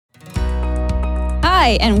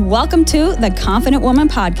Hi, and welcome to the Confident Woman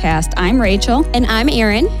Podcast. I'm Rachel. And I'm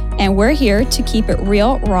Erin. And we're here to keep it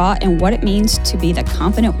real, raw, and what it means to be the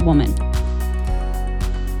confident woman.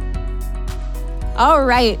 All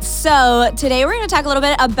right, so today we're going to talk a little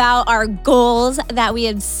bit about our goals that we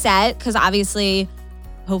had set, because obviously,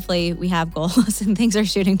 hopefully we have goals and things are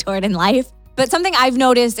shooting toward in life. But something I've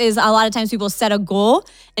noticed is a lot of times people set a goal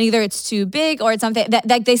and either it's too big or it's something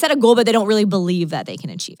that they set a goal, but they don't really believe that they can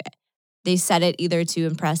achieve it. They set it either to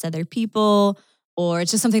impress other people or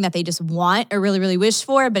it's just something that they just want or really, really wish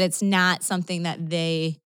for, but it's not something that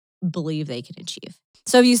they believe they can achieve.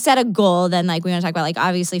 So if you set a goal, then we want to talk about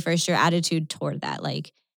obviously first your attitude toward that.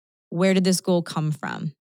 Where did this goal come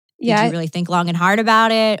from? Did you really think long and hard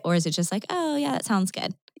about it? Or is it just oh yeah, that sounds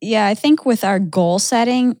good? Yeah, I think with our goal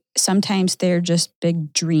setting, sometimes they're just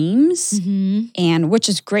big dreams, and which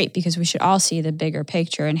is great because we should all see the bigger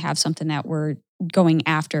picture and have something that we're going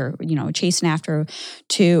after, chasing after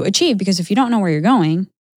to achieve. Because if you don't know where you're going,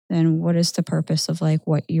 then what is the purpose of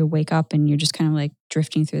what you wake up and you're just kind of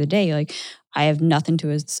drifting through the day? I have nothing to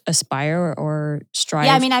aspire or strive.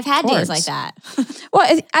 Yeah, I mean, I've had towards. days like that.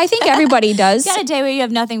 Well, I think everybody does. You got a day where you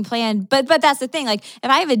have nothing planned, but that's the thing. If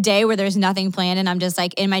I have a day where there's nothing planned and I'm just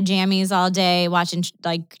in my jammies all day watching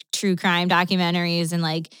true crime documentaries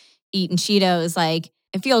and eating Cheetos,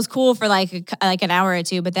 it feels cool for an hour or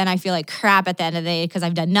two, but then I feel like crap at the end of the day because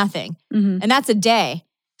I've done nothing, and that's a day.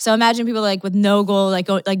 So imagine people with no goal,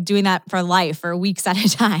 doing that for life, for weeks at a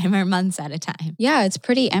time or months at a time. Yeah, it's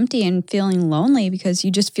pretty empty and feeling lonely because you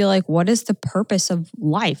just feel what is the purpose of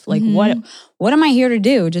life? What am I here to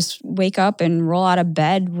do? Just wake up and roll out of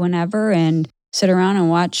bed whenever and sit around and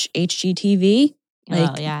watch HGTV?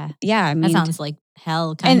 Well, yeah. Yeah, I mean. That sounds like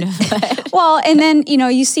hell, kind of. Well, and then,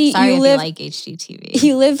 you see, Sorry you if live. you like HGTV.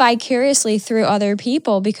 You live vicariously through other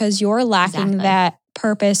people because you're lacking that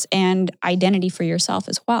purpose and identity for yourself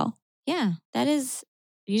as well. Yeah, that is,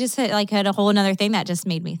 you just hit a whole another thing that just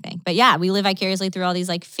made me think. But yeah, we live vicariously through all these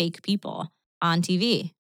fake people on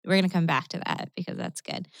TV. We're going to come back to that because that's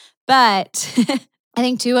good. But I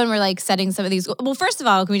think too, when we're setting some of these, well, first of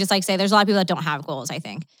all, can we just say there's a lot of people that don't have goals, I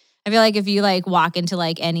think. I feel if you walk into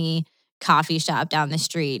any coffee shop down the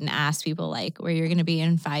street and ask people where you're going to be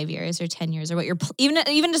in 5 years or 10 years or what you're,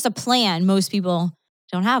 even just a plan, most people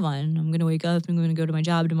don't have one. I'm going to wake up, I'm going to go to my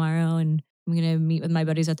job tomorrow, and I'm going to meet with my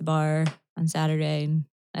buddies at the bar on Saturday, and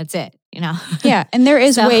that's it, Yeah, and there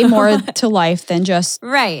is way more to life than just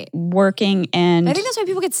working. And I think that's why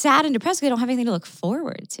people get sad and depressed because they don't have anything to look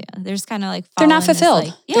forward to. They're just kind of they're not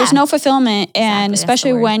fulfilled. There's no fulfillment. And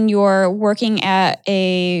especially when when you're working at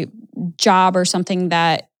a job or something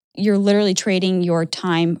that you're literally trading your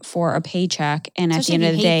time for a paycheck. And at the end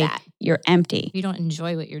of the day, you're empty. You don't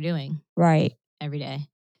enjoy what you're doing. Right. Every day.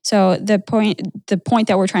 So the point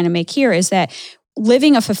that we're trying to make here is that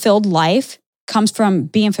living a fulfilled life comes from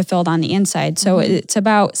being fulfilled on the inside. So it's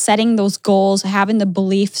about setting those goals, having the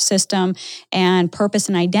belief system and purpose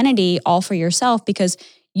and identity all for yourself, because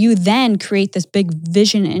you then create this big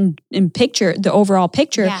vision and picture, the overall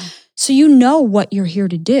picture. Yeah. So you know what you're here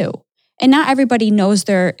to do. And not everybody knows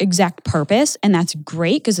their exact purpose, and that's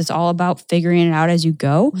great because it's all about figuring it out as you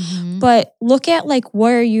go. But look at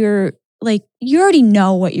where you're you already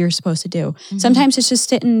know what you're supposed to do. Sometimes it's just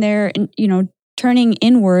sitting there and, turning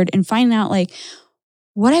inward and finding out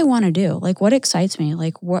what I want to do, what excites me,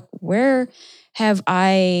 where have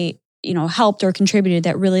I, helped or contributed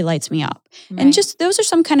that really lights me up. Right. And just those are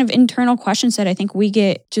some kind of internal questions that I think we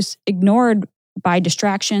get just ignored by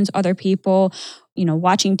distractions, other people,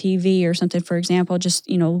 watching TV or something, for example, just,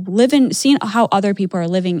 seeing how other people are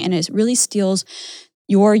living, and it really steals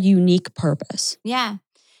your unique purpose. Yeah.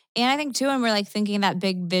 And I think too, when we're thinking that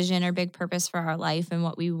big vision or big purpose for our life and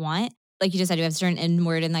what we want, like you just said, we have to turn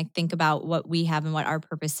inward and think about what we have and what our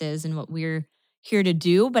purpose is and what we're here to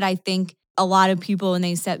do. But I think a lot of people, when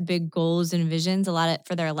they set big goals and visions,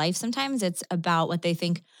 for their life, sometimes it's about what they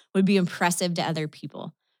think would be impressive to other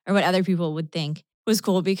people or what other people would think was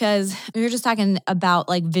cool. Because we were just talking about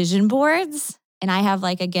vision boards, and I have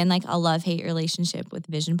again, a love-hate relationship with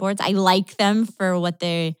vision boards. I like them for what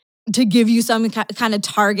to give you some kind of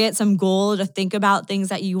target, some goal to think about things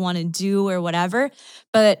that you want to do or whatever.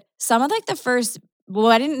 But some of the first,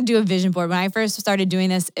 I didn't do a vision board. When I first started doing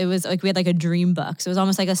this, it was we had a dream book. So it was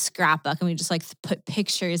almost like a scrapbook, and we just put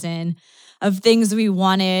pictures in of things we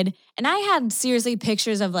wanted. And I had seriously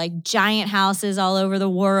pictures of giant houses all over the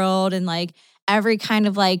world and every kind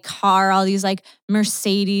of car, all these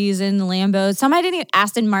Mercedes and Lambos. Some I didn't even,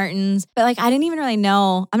 Aston Martins, but I didn't even really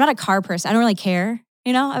know. I'm not a car person. I don't really care,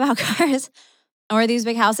 about cars or these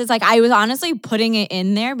big houses. I was honestly putting it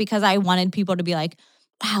in there because I wanted people to be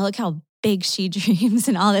wow, look how big she dreams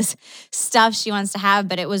and all this stuff she wants to have.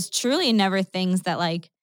 But it was truly never things that like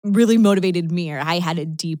really motivated me or I had a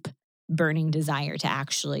deep burning desire to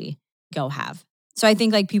actually go have. So I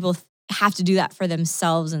think like people have to do that for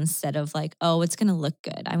themselves instead of like, oh, it's going to look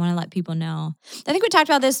good. I want to let people know. I think we talked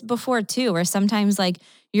about this before too, where sometimes like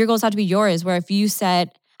your goals have to be yours, where if you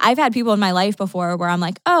set, I've had people in my life before where I'm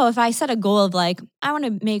like, oh, if I set a goal of like, I want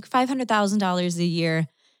to make $500,000 a year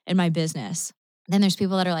in my business, then there's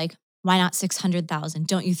people that are like, why not 600,000?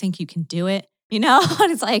 Don't you think you can do it? You know?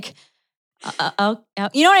 And it's like, you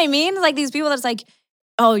know what I mean? Like these people that's like,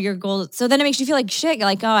 oh, your goal. So then it makes you feel like shit. You're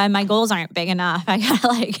like, oh, my goals aren't big enough. I gotta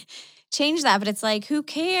like change that. But it's like, who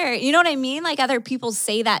cares? You know what I mean? Like other people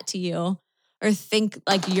say that to you or think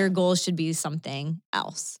like your goals should be something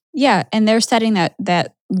else. Yeah, and they're setting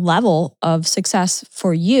that level of success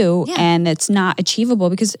for you, and it's not achievable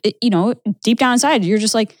because deep down inside you're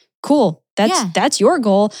just like, cool, that's your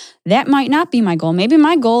goal. That might not be my goal. Maybe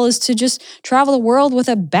my goal is to just travel the world with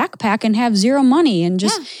a backpack and have zero money and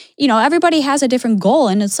just everybody has a different goal,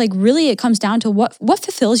 and it's like really it comes down to what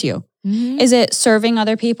fulfills you. Mm-hmm. Is it serving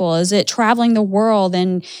other people? Is it traveling the world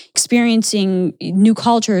and experiencing new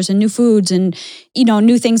cultures and new foods and,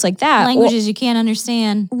 new things like that? Languages you can't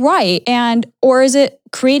understand. Right. Or is it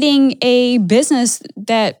creating a business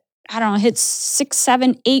that, I don't know, hits 6,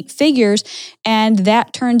 7, 8 figures and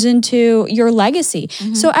that turns into your legacy?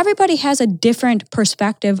 Mm-hmm. So everybody has a different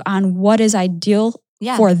perspective on what is ideal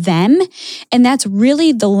for them. And that's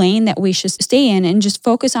really the lane that we should stay in and just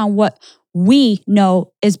focus on what we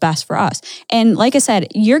know is best for us. And like I said,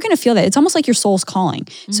 you're going to feel that. It's almost like your soul's calling.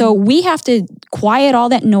 Mm-hmm. So we have to quiet all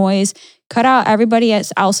that noise, cut out everybody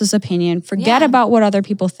else's opinion, forget about what other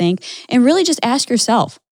people think, and really just ask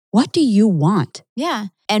yourself, what do you want? Yeah.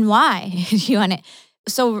 And why do you want it?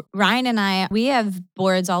 So Ryan and I, we have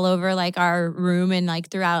boards all over like our room and like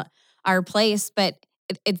throughout our place, but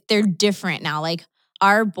they're different now. Like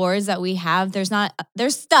our boards that we have, there's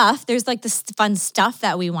stuff, there's like this fun stuff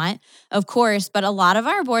that we want, of course, but a lot of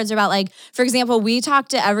our boards are about like, for example, we talk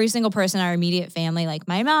to every single person in our immediate family, like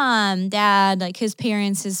my mom, dad, like his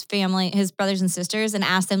parents, his family, his brothers and sisters, and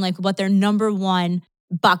ask them like what their number one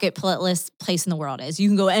bucket list place in the world is. You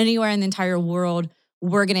can go anywhere in the entire world.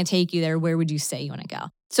 We're going to take you there. Where would you say you want to go?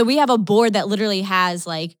 So we have a board that literally has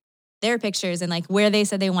like their pictures and like where they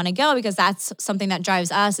said they want to go, because that's something that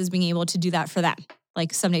drives us, is being able to do that for them.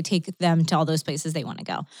 Like someday take them to all those places they want to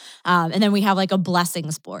go. And then we have like a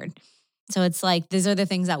blessings board. So it's like, these are the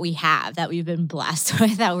things that we have that we've been blessed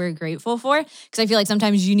with, that we're grateful for. Because I feel like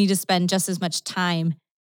sometimes you need to spend just as much time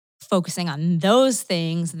focusing on those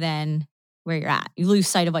things than where you're at. You lose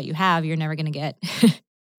sight of what you have, you're never going to get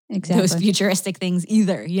those futuristic things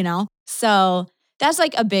either, So that's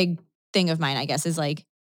like a big thing of mine, I guess, is like,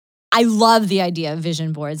 I love the idea of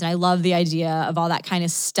vision boards and I love the idea of all that kind of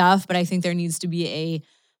stuff, but I think there needs to be a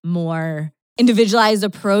more individualized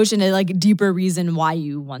approach and a like deeper reason why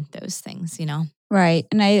you want those things, Right.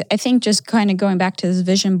 And I think just kind of going back to this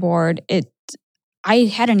vision board, I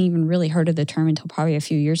hadn't even really heard of the term until probably a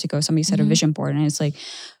few years ago. Somebody said a vision board, and it's like,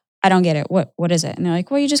 I don't get it. What is it? And they're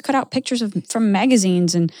like, well, you just cut out pictures from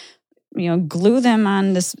magazines and glue them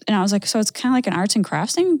on this. And I was like, so it's kind of like an arts and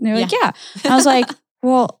crafts thing? And they're like, yeah. And I was like,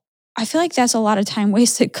 well, I feel like that's a lot of time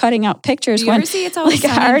wasted cutting out pictures. Do you ever see It's Always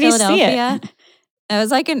Sunny I already in Philadelphia? see it. It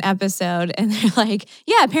was like an episode, and they're like,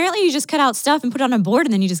 yeah, apparently you just cut out stuff and put it on a board,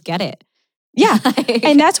 and then you just get it. Yeah.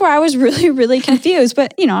 And that's where I was really, really confused.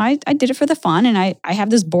 But, I did it for the fun, and I have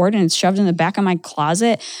this board and it's shoved in the back of my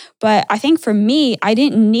closet. But I think for me, I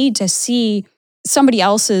didn't need to see somebody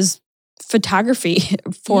else's photography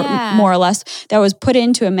for more or less that was put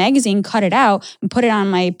into a magazine, cut it out and put it on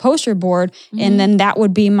my poster board. And then that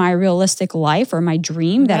would be my realistic life or my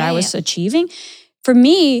dream that I was achieving. For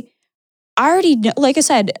me, I already know, like I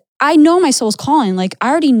said, I know my soul's calling. Like I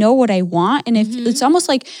already know what I want. And if it's almost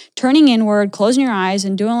like turning inward, closing your eyes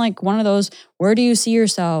and doing like one of those, where do you see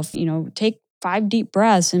yourself? Take 5 deep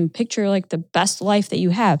breaths and picture like the best life that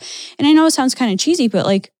you have. And I know it sounds kind of cheesy, but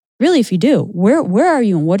like really, if you do, where are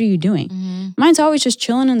you and what are you doing? Mine's always just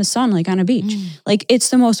chilling in the sun, like on a beach. Like it's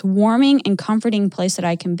the most warming and comforting place that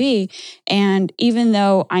I can be. And even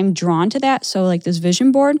though I'm drawn to that, so like this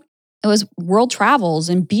vision board, it was world travels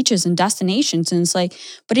and beaches and destinations. And it's like,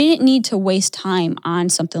 but I didn't need to waste time on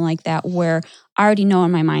something like that where I already know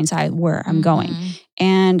in my mind's eye where I'm going.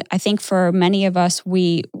 And I think for many of us,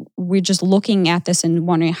 we're just looking at this and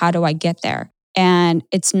wondering, how do I get there? And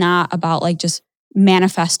it's not about like just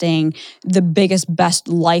manifesting the biggest, best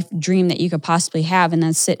life dream that you could possibly have and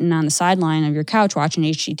then sitting on the sideline of your couch watching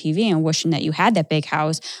HGTV and wishing that you had that big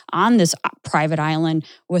house on this private island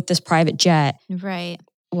with this private jet. Right.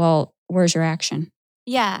 Well, where's your action?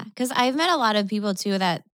 Yeah, because I've met a lot of people too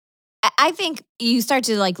that I think you start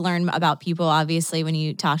to like learn about people obviously when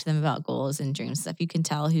you talk to them about goals and dreams and stuff. You can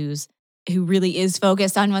tell who really is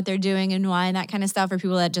focused on what they're doing and why and that kind of stuff, or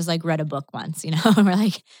people that just like read a book once, and we're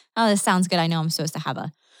like, oh, this sounds good. I know I'm supposed to have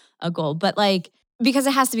a goal. But like, because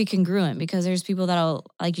it has to be congruent, because there's people that'll,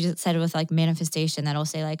 like you just said with like manifestation, that'll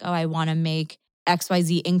say like, oh, I want to make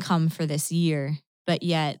XYZ income for this year, but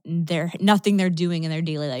yet nothing they're doing in their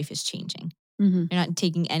daily life is changing. Mm-hmm. You're not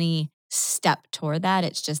taking any step toward that.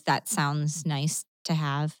 It's just that sounds nice to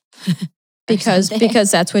have. Because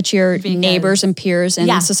that's what your neighbors and peers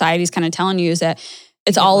and society's kind of telling you, is that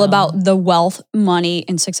it's all about the wealth, money,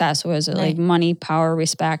 and success. Was it like money, power,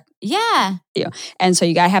 respect? Yeah. And so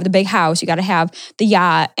you got to have the big house. You got to have the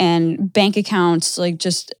yacht and bank accounts, like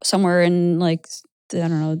just somewhere in like, I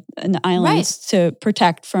don't know, in the islands to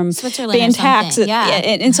protect from Switzerland being taxed. Yeah.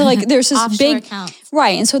 And so like there's this big, accounts.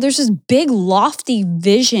 Right. And so there's this big lofty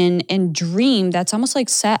vision and dream that's almost like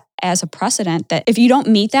set as a precedent that if you don't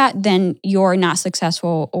meet that, then you're not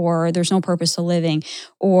successful, or there's no purpose to living,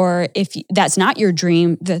 or if that's not your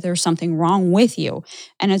dream, that there's something wrong with you.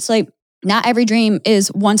 And it's like, not every dream is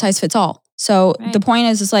one size fits all. So the point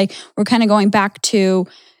is like, we're kind of going back to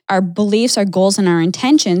our beliefs, our goals, and our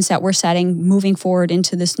intentions that we're setting moving forward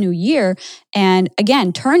into this new year. And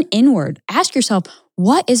again, turn inward. Ask yourself,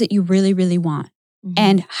 what is it you really, really want? Mm-hmm.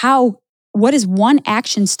 And what is one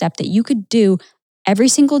action step that you could do every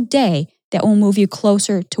single day that will move you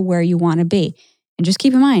closer to where you want to be? And just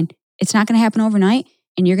keep in mind, it's not going to happen overnight,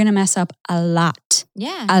 and you're going to mess up a lot.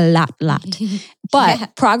 Yeah. A lot.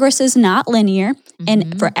 But progress is not linear. Mm-hmm.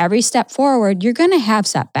 And for every step forward, you're going to have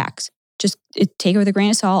setbacks. Just take it with a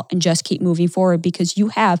grain of salt and just keep moving forward, because you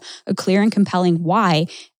have a clear and compelling why.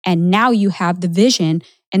 And now you have the vision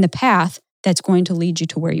and the path that's going to lead you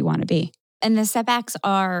to where you want to be. And the setbacks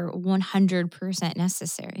are 100%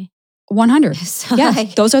 necessary. 100. So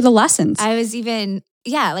those are the lessons. I was even,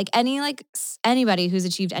 like anybody who's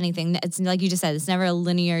achieved anything, it's like you just said, it's never a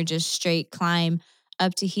linear, just straight climb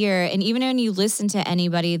up to here. And even when you listen to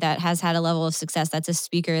anybody that has had a level of success, that's a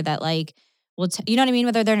speaker that like, you know what I mean?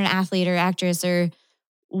 Whether they're an athlete or actress or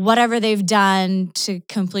whatever they've done to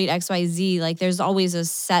complete XYZ, like there's always a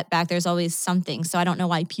setback. There's always something. So I don't know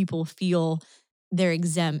why people feel they're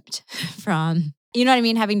exempt from, you know what I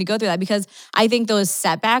mean, having to go through that, because I think those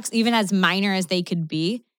setbacks, even as minor as they could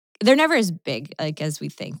be, they're never as big like as we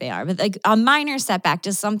think they are. But like a minor setback,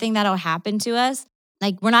 just something that'll happen to us,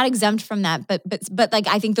 like we're not exempt from that. But like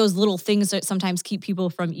I think those little things that sometimes keep people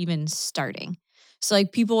from even starting. So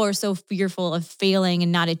like people are so fearful of failing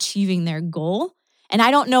and not achieving their goal. And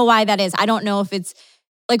I don't know why that is. I don't know if it's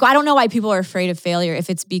like, I don't know why people are afraid of failure, if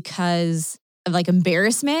it's because of like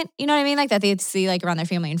embarrassment, you know what I mean? Like that they see like around their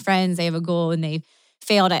family and friends, they have a goal and they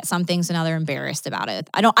failed at something, so now they're embarrassed about it.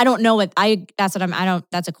 I don't know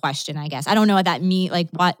that's a question, I guess. I don't know what that means, like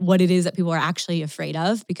what it is that people are actually afraid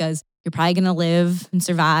of, because you're probably going to live and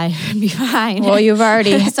survive and be fine. Well, you've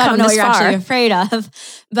already so I don't know what you're actually afraid of.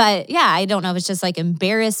 But yeah, I don't know if it's just like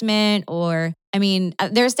embarrassment or, I mean,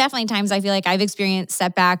 there's definitely times I feel like I've experienced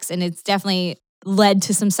setbacks and it's definitely led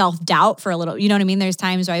to some self-doubt for a little, you know what I mean? There's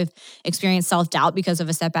times where I've experienced self-doubt because of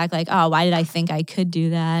a setback, like, oh, why did I think I could do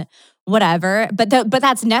that? Whatever. But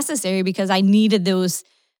that's necessary because I needed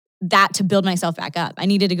that to build myself back up. I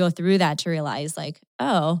needed to go through that to realize like,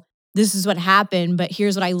 oh, this is what happened, but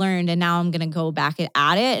here's what I learned. And now I'm going to go back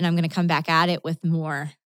at it and I'm going to come back at it with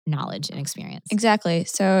more knowledge and experience. Exactly.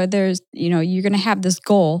 So there's, you're going to have this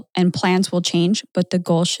goal and plans will change, but the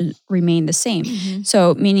goal should remain the same. Mm-hmm.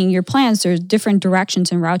 So meaning your plans, there's different directions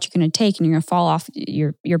and routes you're going to take and you're going to fall off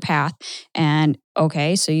your path. And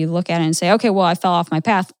okay, so you look at it and say, okay, well, I fell off my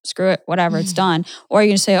path. Screw it, whatever, it's done. Or you're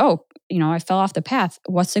going to say, oh, I fell off the path.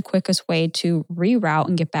 What's the quickest way to reroute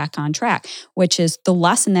and get back on track? Which is the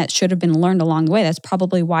lesson that should have been learned along the way. That's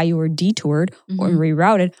probably why you were detoured or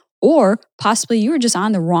rerouted, or possibly you were just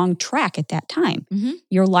on the wrong track at that time. Mm-hmm.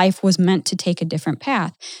 Your life was meant to take a different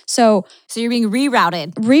path. So you're being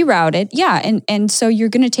rerouted. Rerouted, yeah. And so you're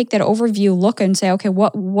going to take that overview look and say, okay,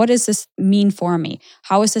 what does this mean for me?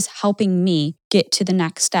 How is this helping me get to the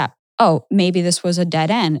next step? Oh, maybe this was a dead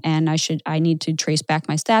end and I need to trace back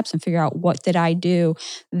my steps and figure out what did I do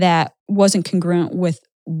that wasn't congruent with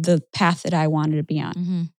the path that I wanted to be on.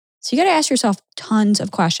 Mm-hmm. So you got to ask yourself tons of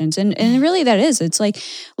questions. And really that is, it's like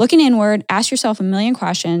looking inward, ask yourself a million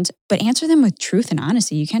questions, but answer them with truth and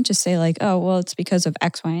honesty. You can't just say like, oh, well, it's because of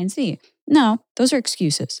X, Y, and Z. No, those are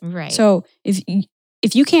excuses. Right. So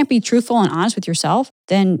if you can't be truthful and honest with yourself,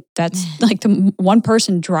 then that's like the one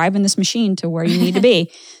person driving this machine to where you need to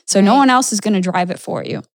be. So no one else is going to drive it for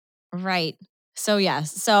you. Right. So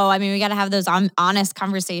yes. So I mean, we got to have those honest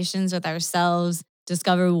conversations with ourselves,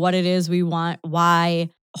 discover what it is we want, why,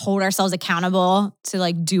 hold ourselves accountable to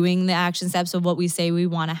like doing the action steps of what we say we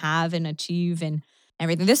want to have and achieve and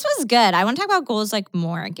everything. This was good. I want to talk about goals like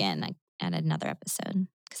more again like, at another episode.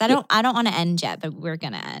 Because I don't want to end yet, but we're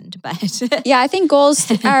gonna end. But Yeah, I think goals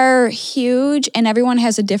are huge, and everyone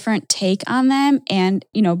has a different take on them, and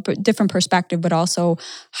different perspective, but also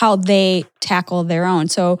how they tackle their own.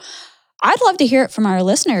 So, I'd love to hear it from our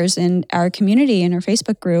listeners in our community in our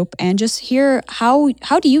Facebook group, and just hear how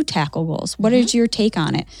do you tackle goals? What is your take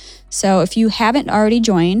on it? So, if you haven't already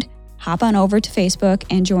joined, hop on over to Facebook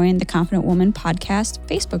and join the Confident Woman Podcast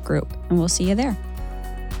Facebook group, and we'll see you there.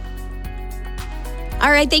 All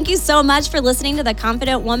right, thank you so much for listening to the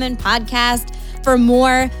Confident Woman Podcast. For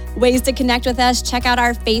more ways to connect with us, check out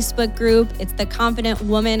our Facebook group. It's the Confident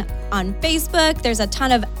Woman on Facebook. There's a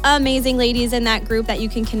ton of amazing ladies in that group that you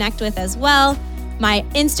can connect with as well. My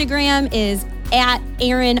Instagram is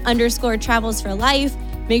 @Erin_travels4life.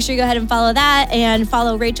 Make sure you go ahead and follow that, and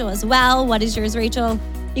follow Rachel as well. What is yours, Rachel?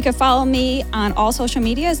 You can follow me on all social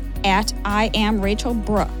medias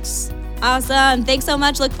 @IamRachelBrooks. Awesome. Thanks so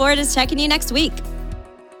much. Look forward to checking you next week.